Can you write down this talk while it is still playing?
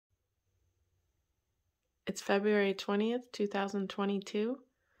It's February 20th, 2022.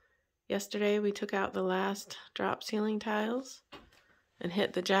 Yesterday we took out the last drop ceiling tiles and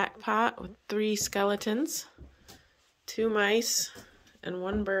hit the jackpot with 3 skeletons, 2 mice, and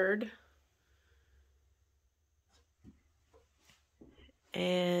 1 bird.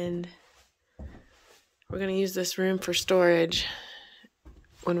 And we're going to use this room for storage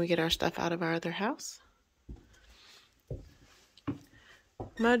when we get our stuff out of our other house.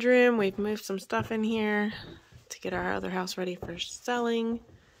 Mudroom, we've moved some stuff in here to get our other house ready for selling.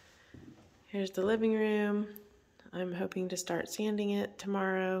 Here's the living room. I'm hoping to start sanding it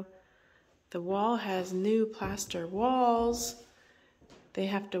tomorrow. The wall has new plaster walls. They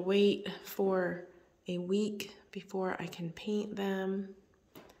have to wait for a week before I can paint them.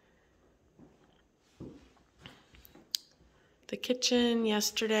 The kitchen,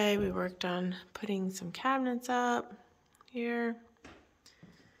 yesterday we worked on putting some cabinets up here.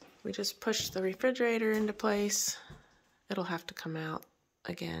 We just pushed the refrigerator into place. It'll have to come out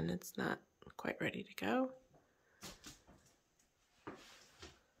again. It's not quite ready to go.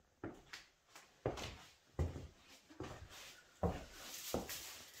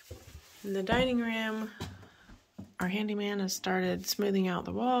 In the dining room, our handyman has started smoothing out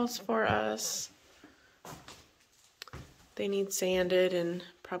the walls for us. They need sanded and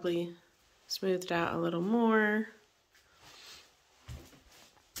probably smoothed out a little more.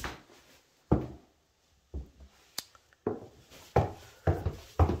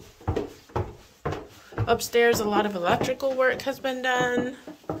 Upstairs, a lot of electrical work has been done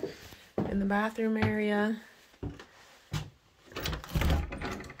in the bathroom area.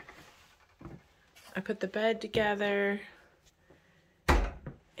 I put the bed together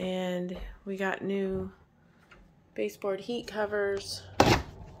and we got new baseboard heat covers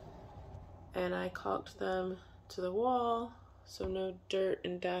and I caulked them to the wall so no dirt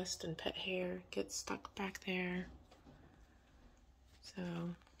and dust and pet hair gets stuck back there. So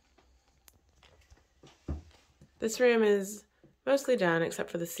this room is mostly done except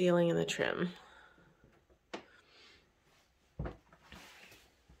for the ceiling and the trim.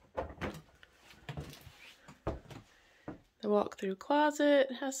 The walk-through closet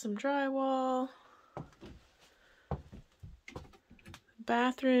has some drywall.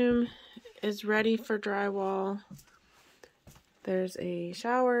 Bathroom is ready for drywall. There's a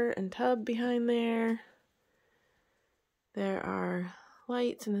shower and tub behind there. There are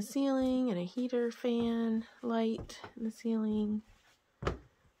lights in the ceiling and a heater fan light in the ceiling.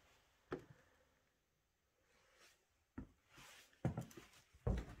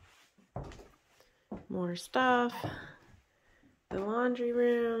 More stuff. The laundry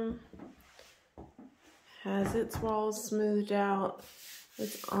room has its walls smoothed out.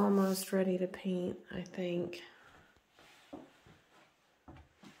 It's almost ready to paint, I think.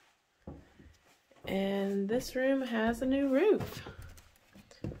 And this room has a new roof.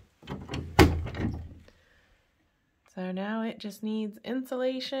 So now it just needs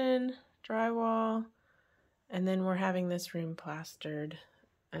insulation, drywall, and then we're having this room plastered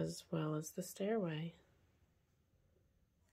as well as the stairway.